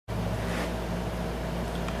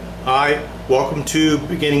Hi, welcome to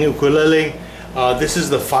Beginning Ukulele. This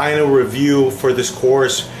is the final review for this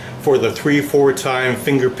course for the 3/4 time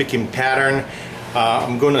finger picking pattern.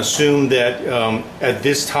 I'm going to assume that at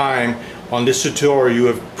this time on this tutorial you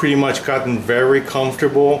have pretty much gotten very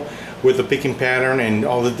comfortable with the picking pattern, and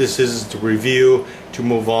all that this is to review to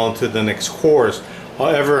move on to the next course.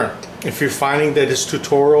 However, if you're finding that this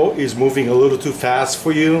tutorial is moving a little too fast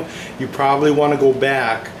for you, you probably want to go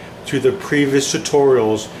back to the previous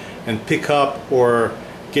tutorials and pick up or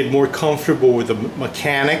get more comfortable with the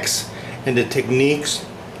mechanics and the techniques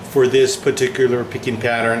for this particular picking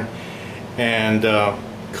pattern, and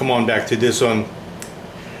come on back to this one.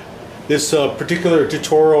 This particular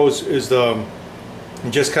tutorial is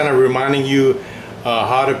just kind of reminding you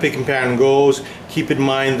how the picking pattern goes. Keep in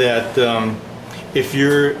mind that if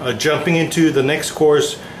you're jumping into the next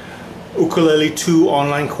course, Ukulele 2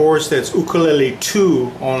 online course, that's Ukulele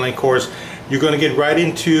 2 online course, you're going to get right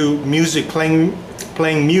into music,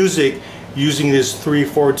 playing music using this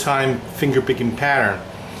 3/4 time finger picking pattern.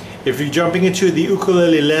 If you're jumping into the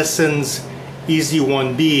Ukulele Lessons Easy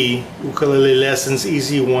 1B, Ukulele Lessons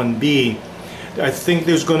Easy 1B, I think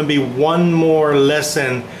there's going to be one more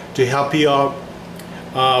lesson to help you out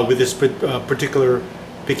with this particular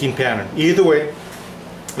picking pattern. Either way,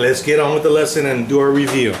 let's get on with the lesson and do our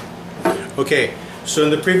review. Okay, so in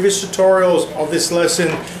the previous tutorials of this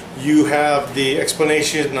lesson, you have the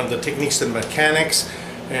explanation of the techniques and mechanics,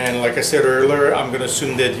 and like I said earlier, I'm going to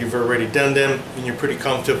assume that you've already done them and you're pretty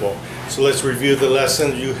comfortable. So let's review the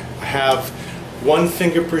lesson. You have one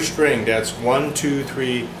finger per string. That's 1, 2,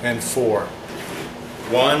 3, and 4.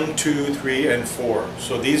 1, 2, 3, and 4.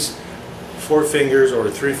 So these 4 fingers,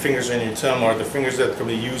 or 3 fingers on your thumb, are the fingers that can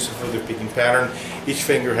be used for the picking pattern. Each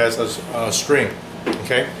finger has a string.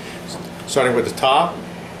 Okay, starting with the top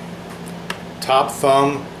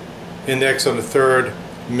thumb, index on the third,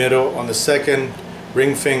 middle on the second,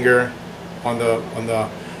 ring finger on the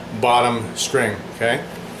bottom string. Okay,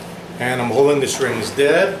 and I'm holding the strings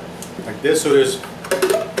dead like this, so there's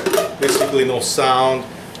basically no sound,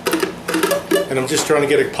 and I'm just trying to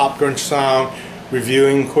get a popcorn sound.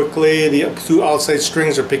 Reviewing quickly, the 2 outside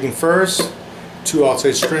strings are picking first. 2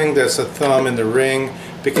 outside strings, that's the thumb and the ring,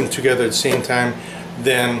 picking together at the same time.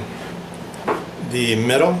 Then the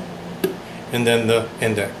middle, and then the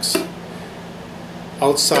index.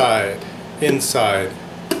 Outside, inside,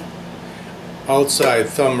 outside,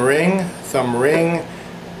 thumb ring,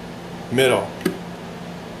 middle,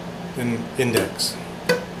 and index.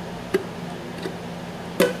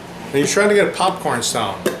 Now you're trying to get a popcorn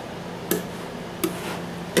sound.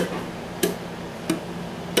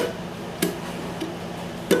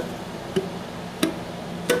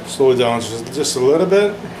 Slow it down just a little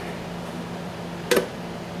bit.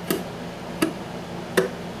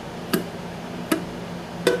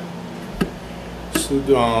 Slow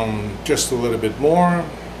down just a little bit more.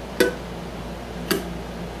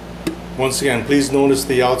 Once again, please notice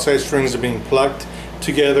the outside strings are being plucked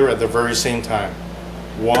together at the very same time.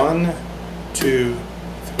 1, 2,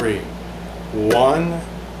 3. 1,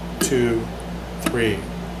 2, 3.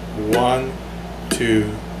 1,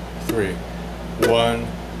 2, 3. 1,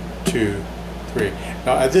 2, 3.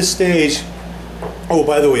 Now at this stage, oh,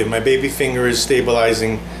 by the way, my baby finger is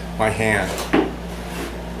stabilizing my hand.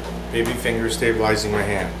 Baby finger is stabilizing my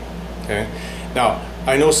hand. Okay. Now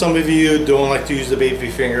I know some of you don't like to use the baby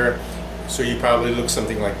finger, so you probably look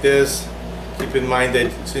something like this. Keep in mind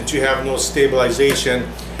that since you have no stabilization,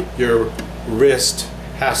 your wrist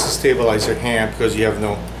has to stabilize your hand because you have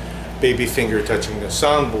no baby finger touching the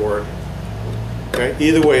soundboard. Okay.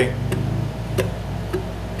 Either way,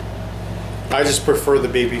 I just prefer the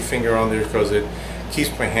baby finger on there because it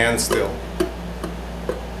keeps my hand still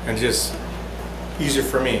and just easier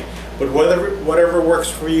for me. But whatever works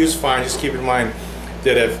for you is fine. Just keep in mind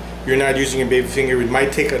that if you're not using a baby finger, it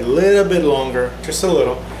might take a little bit longer, just a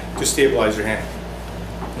little, to stabilize your hand.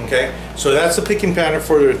 Okay, so that's the picking pattern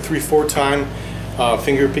for the 3/4 time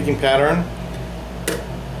finger picking pattern.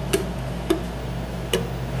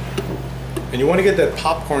 And you want to get that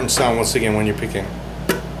popcorn sound once again when you're picking.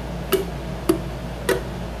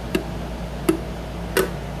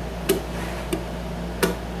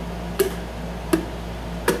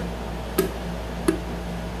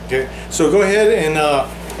 Okay, so go ahead and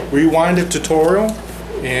rewind the tutorial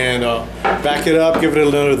and back it up, give it a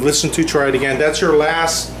little listen to, try it again. That's your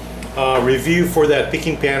last review for that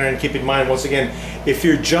picking pattern. Keep in mind, once again, if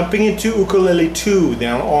you're jumping into Ukulele 2,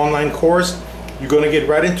 the online course, you're going to get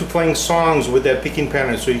right into playing songs with that picking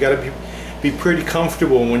pattern. So you got to be pretty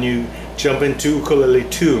comfortable when you jump into Ukulele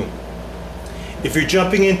 2. If you're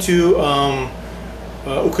jumping into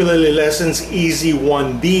Ukulele Lessons Easy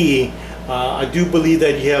 1B. I do believe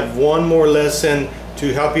that you have one more lesson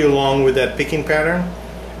to help you along with that picking pattern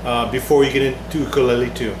before you get into ukulele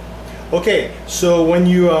 2. Okay, so when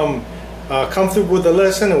you comfortable with the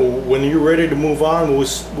lesson, or when you're ready to move on,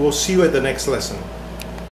 we'll see you at the next lesson.